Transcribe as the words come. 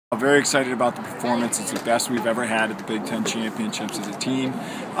I'm very excited about the performance. It's the best we've ever had at the Big Ten Championships as a team.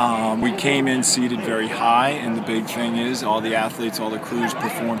 We came in seated very high, and the big thing is all the athletes, all the crews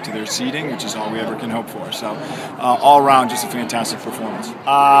performed to their seating, which is all we ever can hope for. So all around, just a fantastic performance.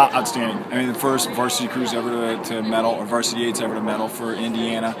 Outstanding. I mean, the first varsity crews ever to medal, or varsity eights ever to medal for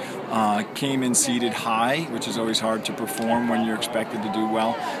Indiana, came in seated high, which is always hard to perform when you're expected to do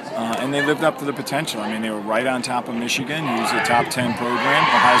well. And they lived up to the potential. I mean, they were right on top of Michigan, who's a top 10 program.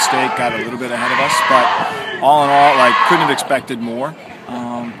 Ohio State got a little bit ahead of us, but all in all, couldn't have expected more.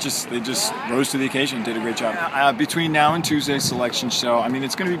 They just rose to the occasion, did a great job. Between now and Tuesday's selection show, I mean,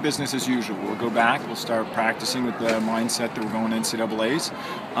 it's going to be business as usual. We'll go back, we'll start practicing with the mindset that we're going to NCAAs.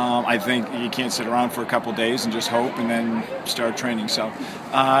 I think you can't sit around for a couple days and just hope and then start training. So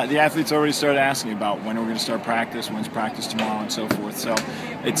the athletes already started asking about when are we going to start practice, when's practice tomorrow, and so forth. So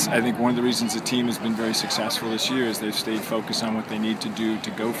it's, I think, one of the reasons the team has been very successful this year is they've stayed focused on what they need to do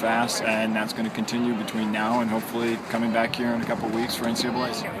to go fast, and that's going to continue between now and hopefully coming back here in a couple of weeks for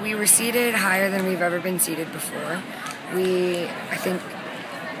NCAAs. We were seated higher than we've ever been seated before. I think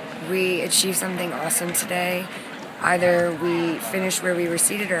we achieved something awesome today. Either we finished where we were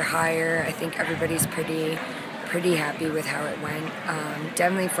seated or higher. I think everybody's pretty happy with how it went.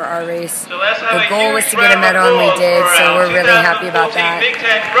 Definitely for our race, the goal was to get a medal, and we did, so we're really happy about that.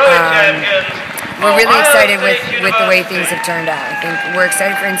 We're really excited with the way things have turned out. I think we're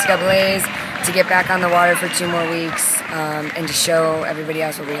excited for NCAAs to get back on the water for 2 more weeks and to show everybody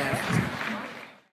else what we have.